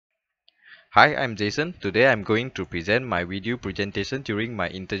Hi, I'm Jason. Today I'm going to present my video presentation during my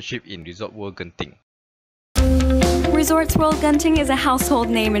internship in Resort World Genting. Resorts World Genting is a household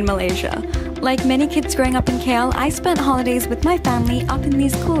name in Malaysia. Like many kids growing up in KL, I spent holidays with my family up in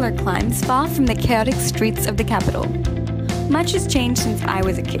these cooler climes far from the chaotic streets of the capital. Much has changed since I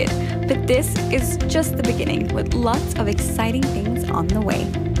was a kid, but this is just the beginning with lots of exciting things on the way.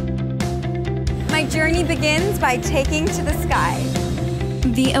 My journey begins by taking to the sky.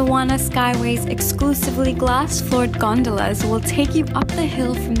 The Awana Skyway's exclusively glass-floored gondolas will take you up the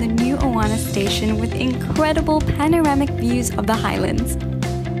hill from the new Awana station with incredible panoramic views of the highlands.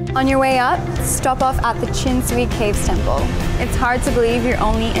 On your way up, stop off at the Chin Sui Caves Temple. It's hard to believe you're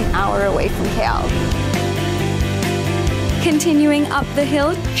only an hour away from KL. Continuing up the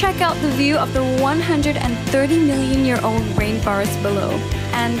hill, check out the view of the 130-million-year-old rainforest below.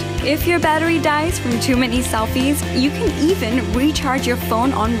 And if your battery dies from too many selfies, you can even recharge your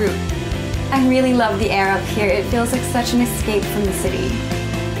phone en route. I really love the air up here. It feels like such an escape from the city.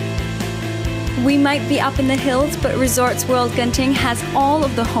 We might be up in the hills, but Resorts World Genting has all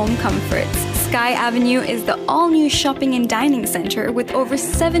of the home comforts. Sky Avenue is the all-new shopping and dining center with over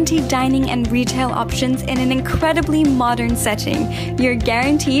 70 dining and retail options in an incredibly modern setting. You're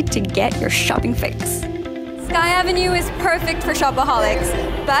guaranteed to get your shopping fix. Sky Avenue is perfect for shopaholics,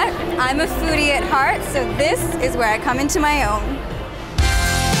 but I'm a foodie at heart, so this is where I come into my own.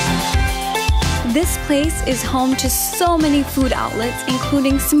 This place is home to so many food outlets,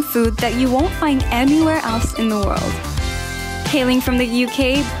 including some food that you won't find anywhere else in the world. Hailing from the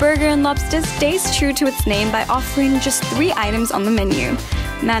UK, Burger & Lobster stays true to its name by offering just 3 items on the menu.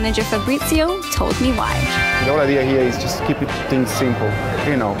 Manager Fabrizio told me why. The whole idea here is just keep things simple.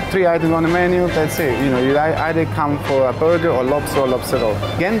 3 items on the menu, that's it. You either come for a burger or lobster roll.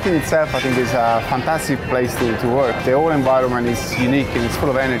 Genting itself, I think, is a fantastic place to work. The whole environment is unique and it's full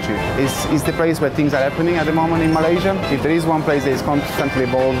of energy. It's the place where things are happening at the moment in Malaysia. If there is one place that is constantly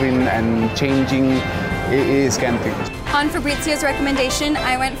evolving and changing, it is Genting. On Fabrizio's recommendation,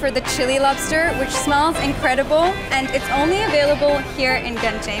 I went for the chili lobster, which smells incredible, and it's only available here in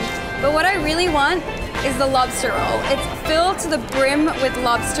Genting. But what I really want is the lobster roll. It's filled to the brim with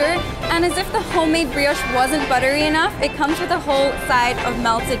lobster, and as if the homemade brioche wasn't buttery enough, it comes with a whole side of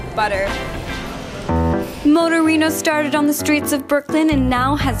melted butter. Motorino started on the streets of Brooklyn and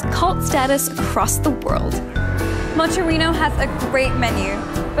now has cult status across the world. Motorino has a great menu,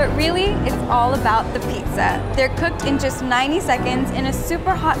 but really it's all about the pizza. They're cooked in just 90 seconds in a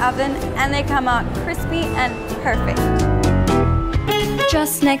super hot oven and they come out crispy and perfect.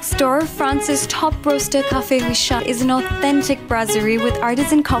 Just next door, France's top roaster Café Richard is an authentic brasserie with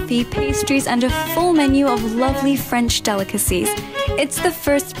artisan coffee, pastries, and a full menu of lovely French delicacies. It's the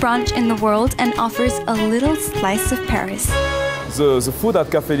first branch in the world and offers a little slice of Paris. The food at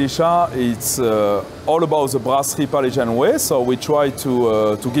Café Richard, it's all about the brasserie Parisian way, so we try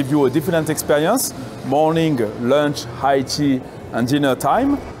to give you a different experience. Morning, lunch, high tea and dinner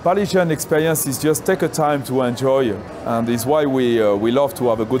time. Parisian experience is just take a time to enjoy, and it's why we love to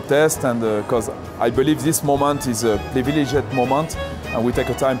have a good taste, and because I believe this moment is a privileged moment and we take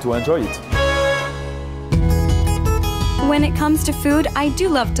a time to enjoy it. When it comes to food, I do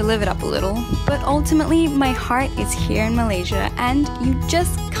love to live it up a little, but ultimately my heart is here in Malaysia and you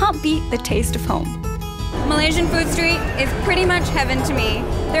just can't beat the taste of home. Malaysian Food Street is pretty much heaven to me.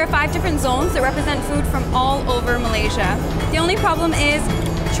 There are 5 different zones that represent food from all over Malaysia. The only problem is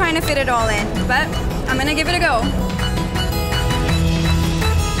trying to fit it all in, but I'm gonna give it a go.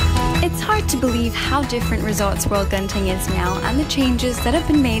 It's hard to believe how different Resorts World Genting is now and the changes that have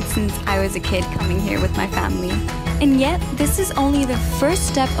been made since I was a kid coming here with my family. And yet, this is only the first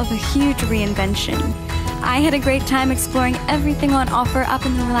step of a huge reinvention. I had a great time exploring everything on offer up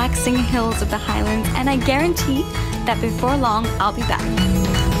in the relaxing hills of the Highlands, and I guarantee that before long, I'll be back.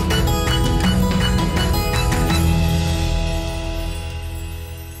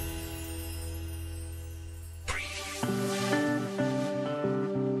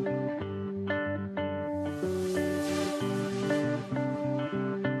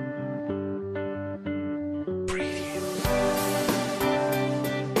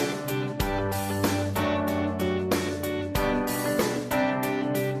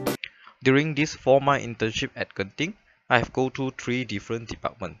 During this 4-month internship at Genting, I have go to 3 different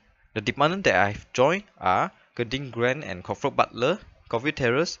departments. The departments that I have joined are Genting Grand and Corporate Butler, Coffee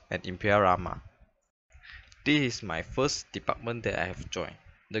Terrace, and Imperial Rama. This is my first department that I have joined,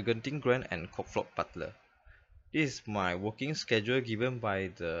 the Genting Grand and Corporate Butler. This is my working schedule given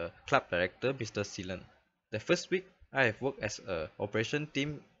by the club director, Mr. Silan. The first week, I have worked as an operation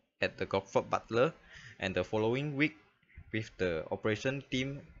team at the Corporate Butler, and the following week with the operation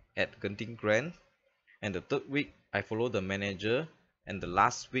team at Genting Grand, and the third week I follow the manager, and the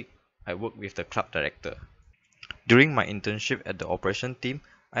last week I work with the club director. During my internship at the operation team,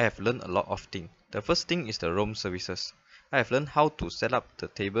 I have learned a lot of things. The first thing is the room services. I have learned how to set up the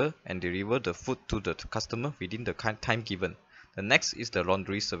table and deliver the food to the customer within the time given. The next is the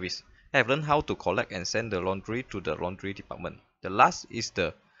laundry service. I have learned how to collect and send the laundry to the laundry department. The last is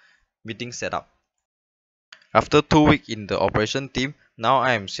the meeting setup. After 2 weeks in the operation team, now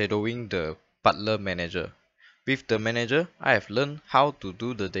I am shadowing the butler manager. With the manager, I have learned how to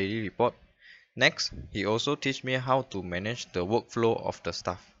do the daily report. Next, he also teach me how to manage the workflow of the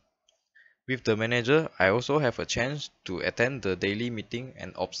staff. With the manager, I also have a chance to attend the daily meeting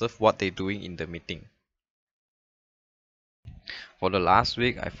and observe what they doing in the meeting. For the last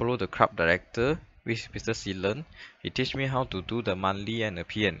week, I follow the club director, which is Mr. Seelan. He teach me how to do the monthly and the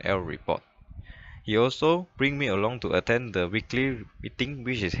P&L report. He also bring me along to attend the weekly meeting,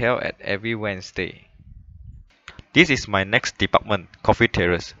 which is held at every Wednesday. This is my next department, Coffee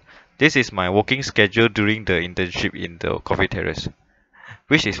Terrace. This is my working schedule during the internship in the Coffee Terrace,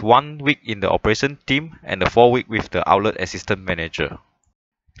 which is 1 week in the operation team and 4 weeks with the outlet assistant manager.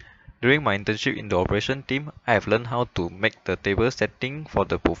 During my internship in the operation team, I have learned how to make the table setting for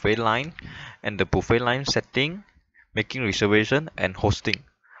the buffet line and the buffet line setting, making reservation and hosting.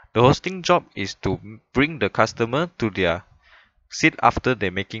 The hosting job is to bring the customer to their seat after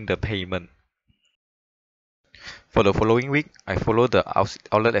they making the payment. For the following week, I follow the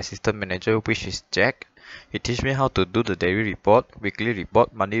outlet assistant manager, which is Jack. He teach me how to do the daily report, weekly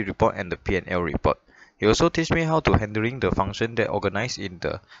report, monthly report and the P&L report. He also teach me how to handling the function that organized in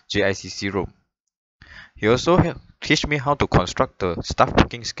the JICC room. He also teach me how to construct the staff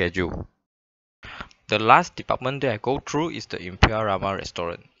booking schedule. The last department that I go through is the Imperial Rama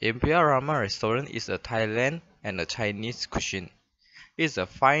restaurant. Imperial Rama restaurant is a Thailand and a Chinese cuisine. It's a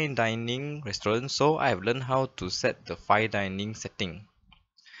fine dining restaurant, so I have learned how to set the fine dining setting.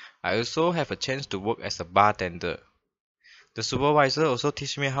 I also have a chance to work as a bartender. The supervisor also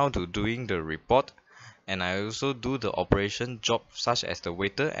teach me how to doing the report, and I also do the operation job such as the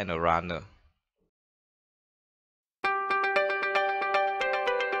waiter and a runner.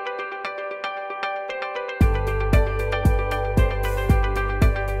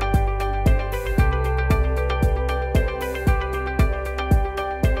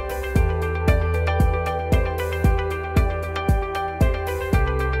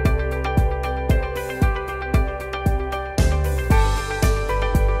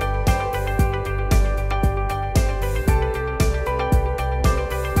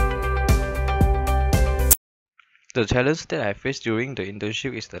 The challenge that I faced during the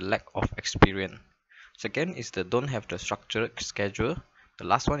internship is the lack of experience. Second is the don't have the structured schedule. The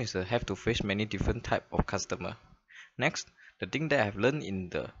last one is the have to face many different type of customer. Next, the thing that I have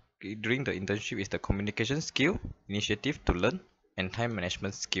learned during the internship is the communication skill, initiative to learn, and time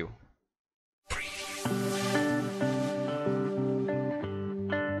management skill.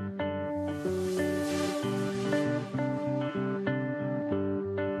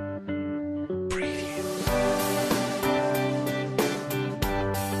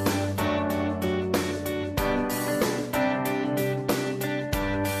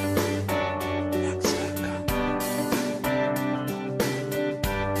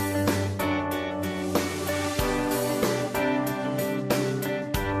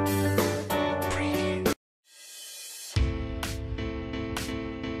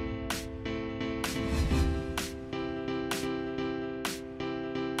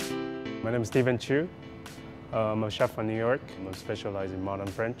 My name is Stephen Chu. I'm a chef from New York. I specialize in modern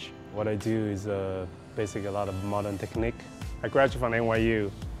French. What I do is basically a lot of modern technique. I graduated from NYU,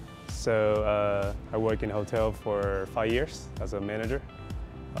 so I work in a hotel for 5 years as a manager.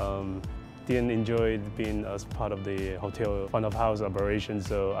 Didn't enjoy being as part of the hotel front of house operation,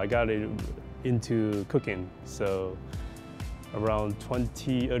 so I got into cooking. So around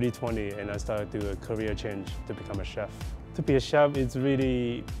early 20, and I started to do a career change to become a chef. To be a chef, it's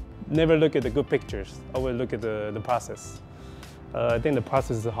really never look at the good pictures, always look at the process. I think the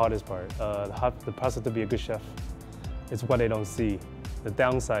process is the hardest part. The process to be a good chef is what they don't see. The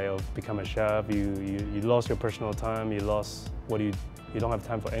downside of becoming a chef, you lost your personal time, you don't have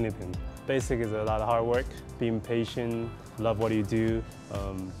time for anything. Basic is a lot of hard work, being patient, love what you do,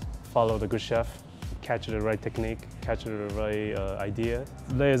 follow the good chef, catch the right technique, catch the right idea.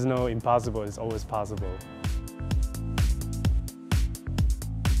 There is no impossible, it's always possible.